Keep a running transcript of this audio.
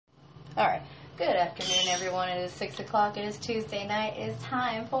Alright, good afternoon everyone. It is 6 o'clock, it is Tuesday night. It is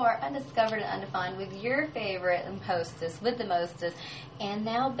time for Undiscovered and Undefined with your favorite hostess with the mostest, and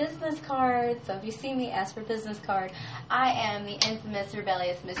now business cards. So if you see me, ask for business card. I am the infamous,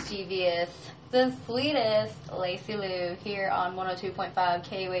 rebellious, mischievous, the sweetest Lacey Lou here on 102.5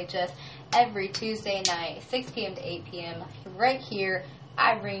 KUHS every Tuesday night, 6 p.m. to 8 p.m. Right here,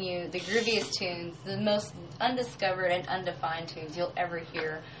 I bring you the grooviest tunes, the most undiscovered and undefined tunes you'll ever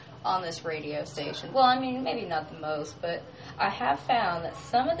hear on this radio station. Well, I mean, maybe not the most, but I have found that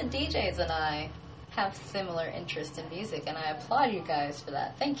some of the DJs and I have similar interest in music, and I applaud you guys for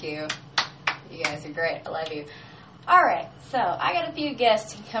that. Thank you. You guys are great. I love you. Alright, so I got a few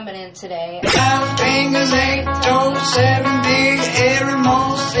guests coming in today. 5 fingers, 8 toes, 7 big, hairy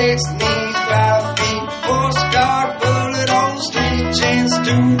moles, 6 knees, 5 feet, 4 scarred, bullet holes, 3 chains,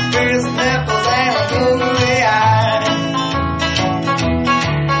 2 pairs of nipples, and a googly eye.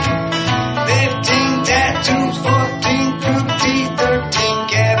 15 tattoos, 14 crooked teeth, 13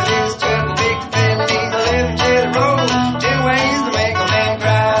 cavities, 12 big bellies, 11 jelly rolls, 10 ways to make a man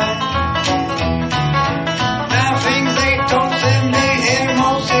cry. 9 fingers, 8 toes, 7 big, hairy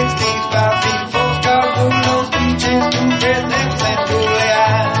moles, 6 knees, 5 feet, 4 scars, bullet holes, 3 chains, 2 pairs of nipples, and a googly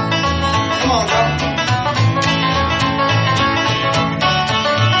eye. Come on, dog.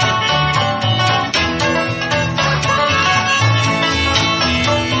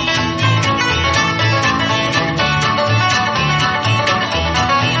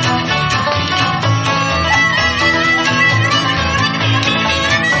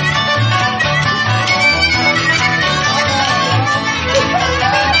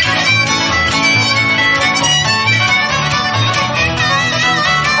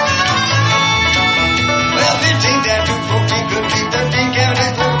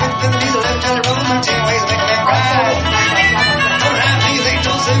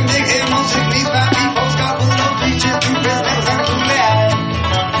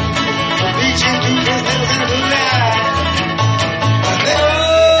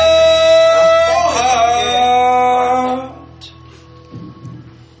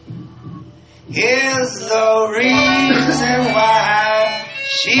 Here's the reason why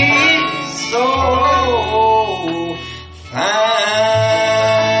she's so fine.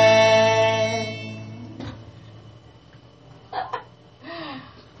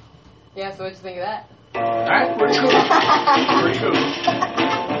 Yeah, so what'd you think of that? Alright, pretty cool. Pretty cool.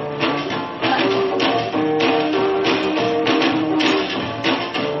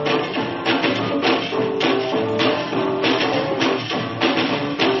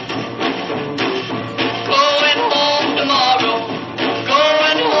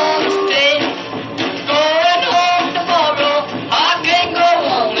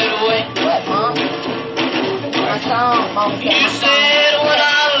 You said when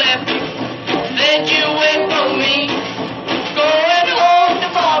I left you that you went for me. Going home to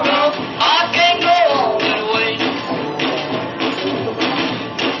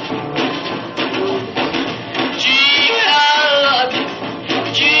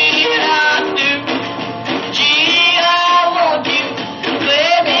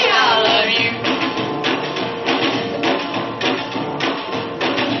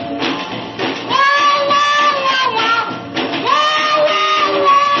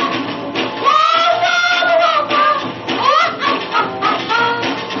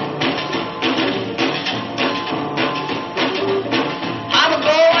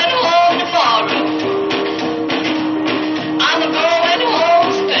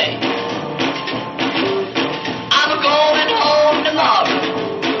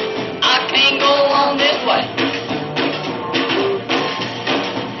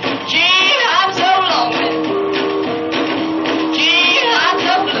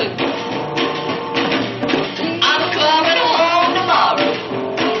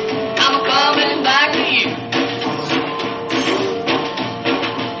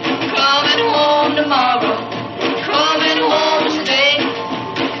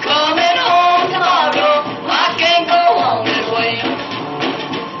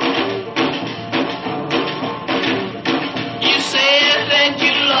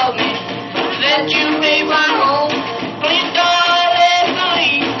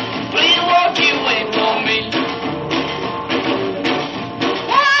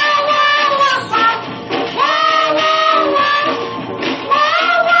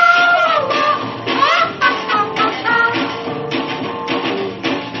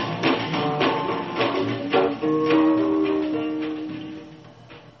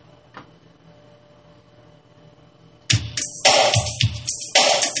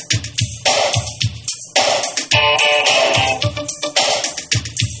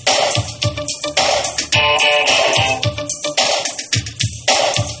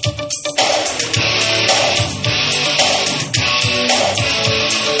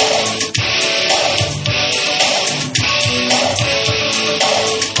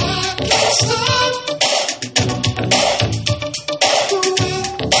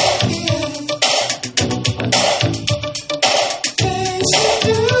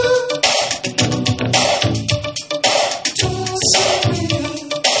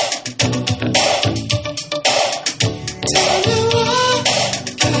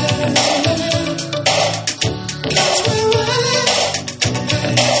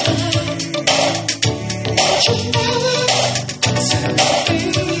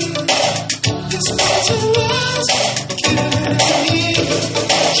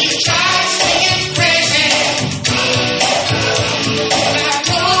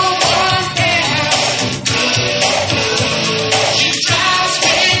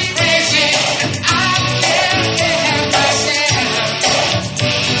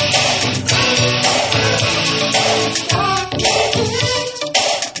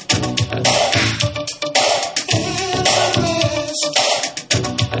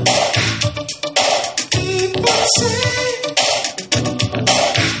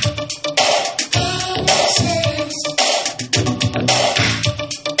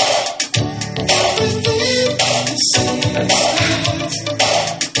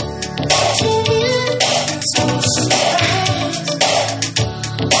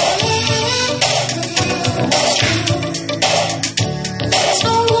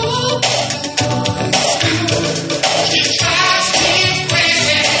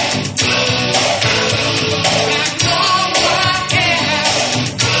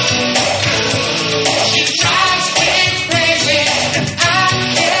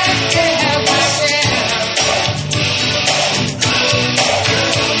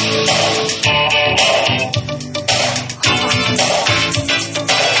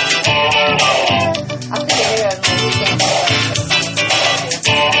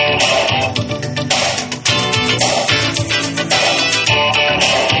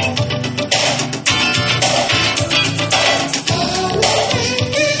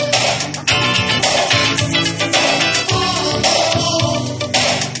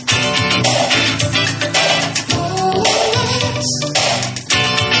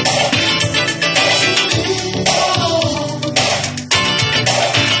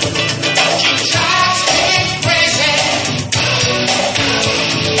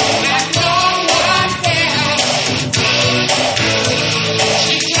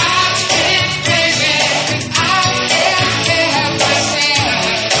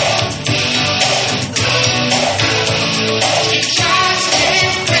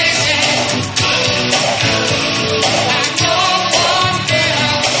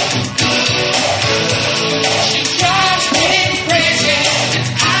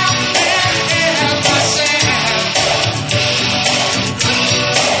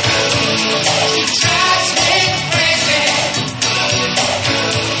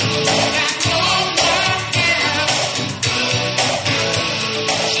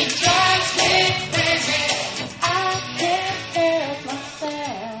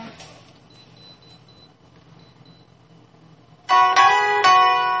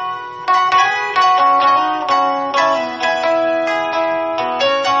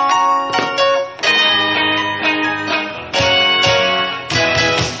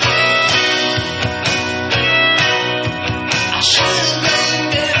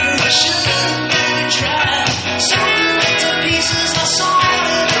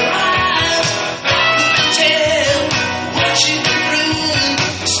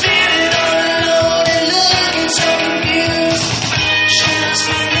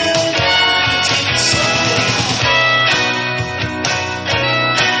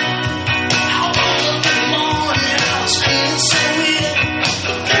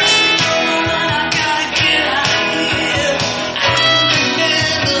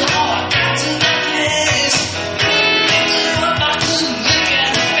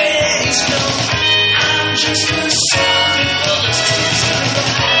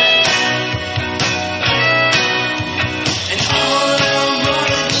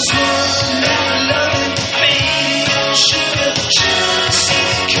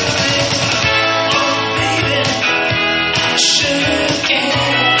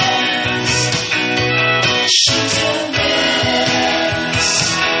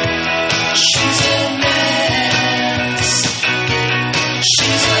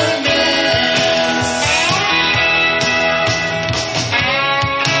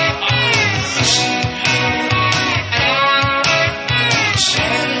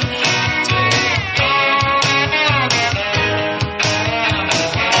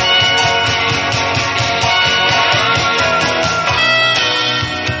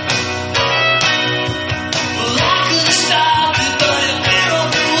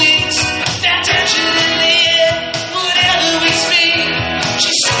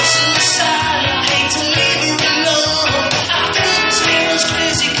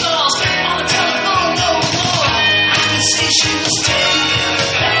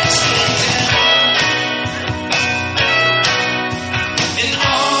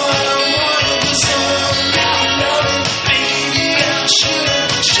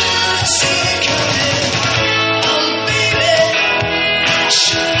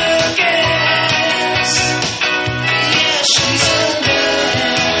guess. Yeah, she's a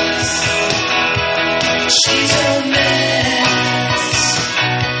mess. She's a mess.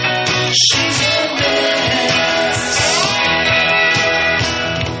 She's a mess.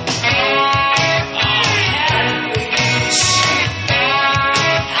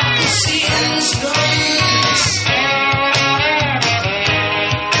 I can see in his face.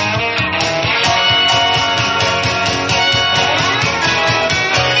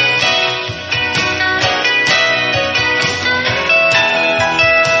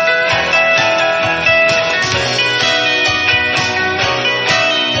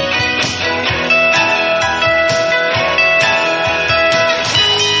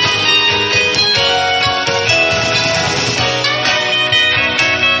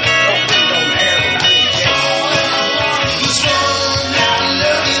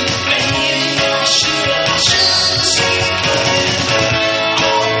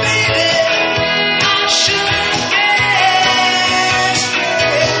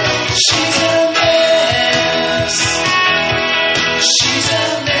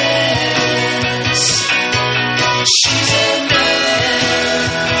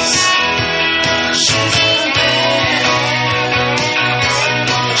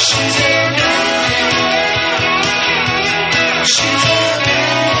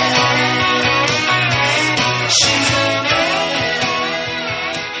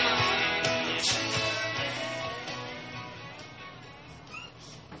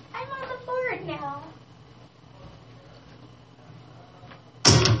 I'm on the board now.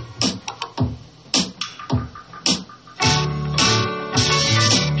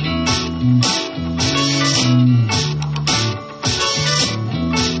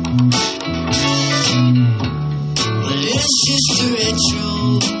 Well, it's just a retro.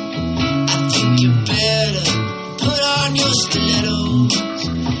 I think you better put on your stilettos.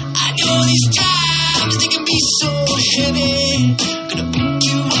 I know these times they can be so heavy. Gonna pick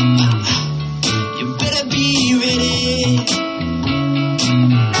you up. You better be ready.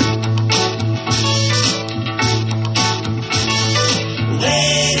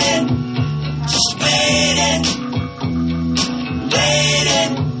 Waiting, just waiting,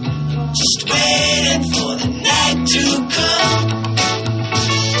 waiting, just waiting for the night to come.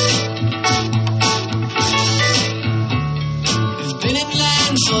 We've been in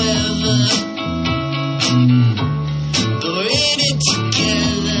line forever, but we're in it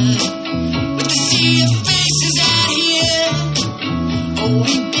together. With the sea of faces out here, oh,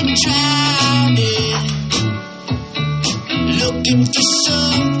 we've been drowning, looking for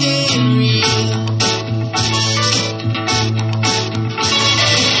something real.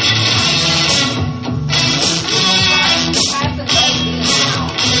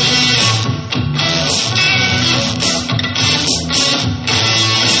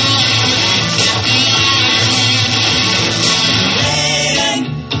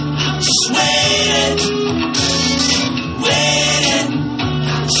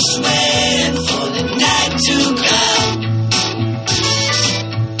 Just waiting for the night to come.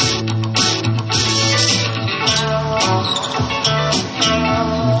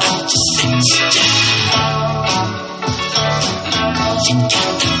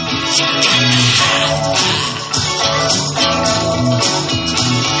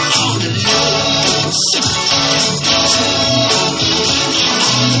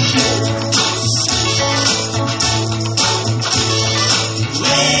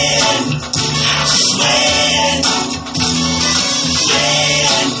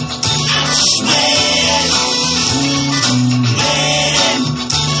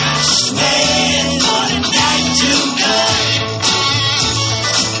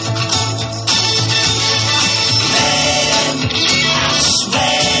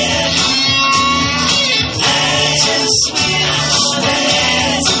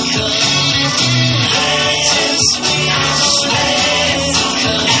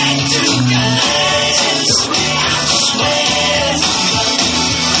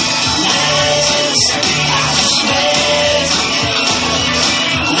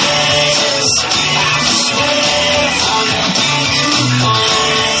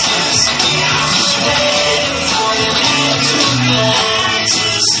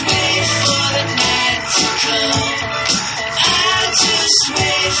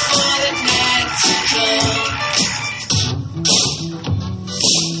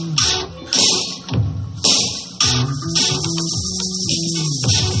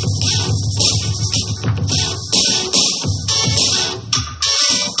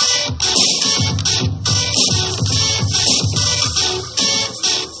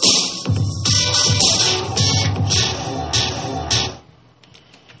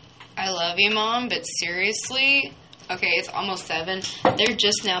 I love you, Mom, but seriously, okay, it's almost 7. They're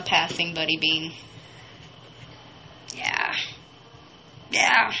just now passing Buddy Bean. Yeah.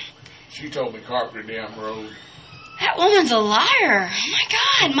 Yeah. She told me Carpenter down the road. That woman's a liar. Oh my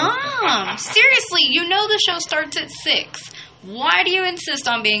God, Mom. Seriously, you know the show starts at 6. Why do you insist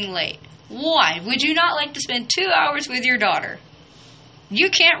on being late? Why? Would you not like to spend 2 hours with your daughter?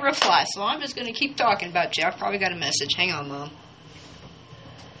 You can't reply, so I'm just going to keep talking about you. I've probably got a message. Hang on, Mom.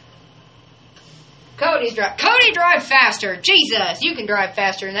 Cody, drive faster. Jesus, you can drive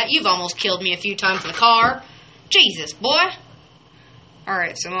faster than that. You've almost killed me a few times in the car. Jesus, boy.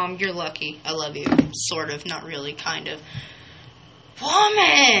 Alright, so Mom, you're lucky. I love you. Sort of, not really, kind of.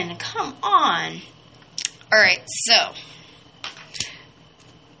 Woman, come on. Alright, so.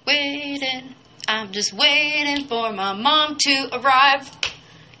 Waiting. I'm just waiting for my mom to arrive.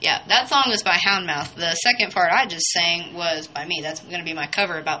 Yeah, that song was by Houndmouth. The second part I just sang was by me. That's going to be my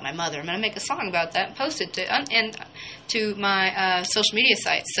cover about my mother. I'm going to make a song about that and post it to my social media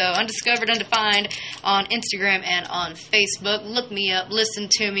sites. So, Undiscovered, Undefined on Instagram and on Facebook. Look me up. Listen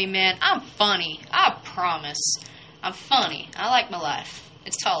to me, man. I'm funny. I promise. I'm funny. I like my life.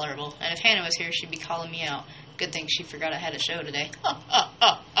 It's tolerable. And if Hannah was here, she'd be calling me out. Good thing she forgot I had a show today.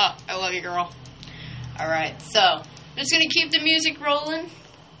 I love you, girl. Alright, so, I'm just going to keep the music rolling.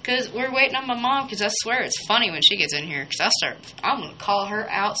 Because we're waiting on my mom, because I swear it's funny when she gets in here. Because I'm going to call her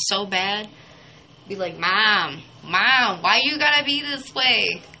out so bad. Be like, Mom, why you got to be this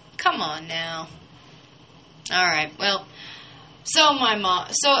way? Come on now. Alright, well, so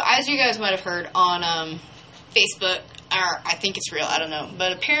as you guys might have heard on Facebook, or I think it's real, I don't know.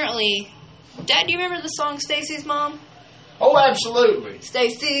 But apparently, Dad, do you remember the song Stacy's Mom? Oh, absolutely.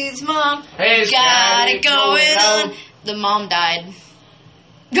 Stacy's mom Has got it going on. The mom died.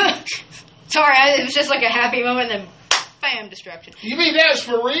 Sorry, it was just like a happy moment, and then bam, destruction. You mean that's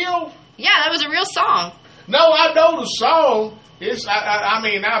for real? Yeah, that was a real song. No, I know the song. It's I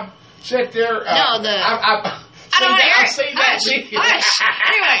mean I sat there. No, the I don't want to hear it. Hush.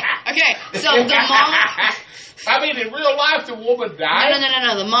 Anyway, okay. So the mom. I mean, in real life, the woman died.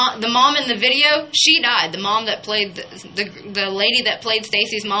 No. The mom in the video, she died. The mom that played the lady that played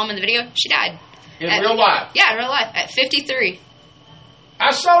Stacy's mom in the video, she died. In real life. Yeah, in real life at 53.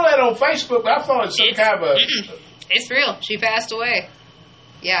 I saw that on Facebook, but I thought it was some kind of a... It's real. She passed away.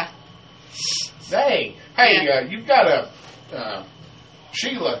 Yeah. Dang. Hey, yeah. You've got a...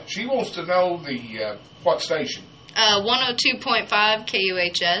 Sheila, she wants to know the... what station? 102.5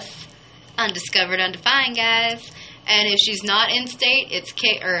 KUHS. Undiscovered, Undefined, guys. And if she's not in state, it's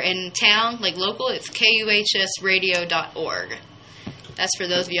in town, like local, it's KUHSradio.org. That's for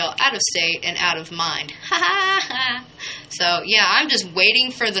those of y'all out of state and out of mind. So, yeah, I'm just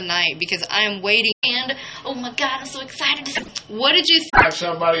waiting for the night because I am waiting. And, oh my God, I'm so excited to see. What did you think? Like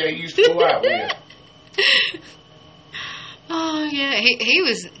somebody I used to go out with. Oh, yeah.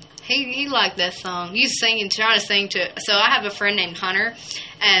 He liked that song. He's trying to sing to. So, I have a friend named Hunter,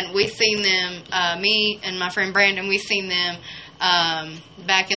 and we've seen them, me and my friend Brandon, we've seen them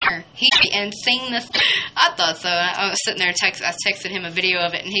back in there. And sing this. I thought so. I was sitting there, I texted him a video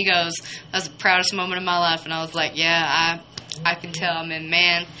of it, and he goes, that was the proudest moment of my life. And I was like, yeah, I can tell. I mean,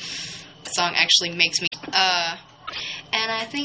 man, the song actually makes me, and I think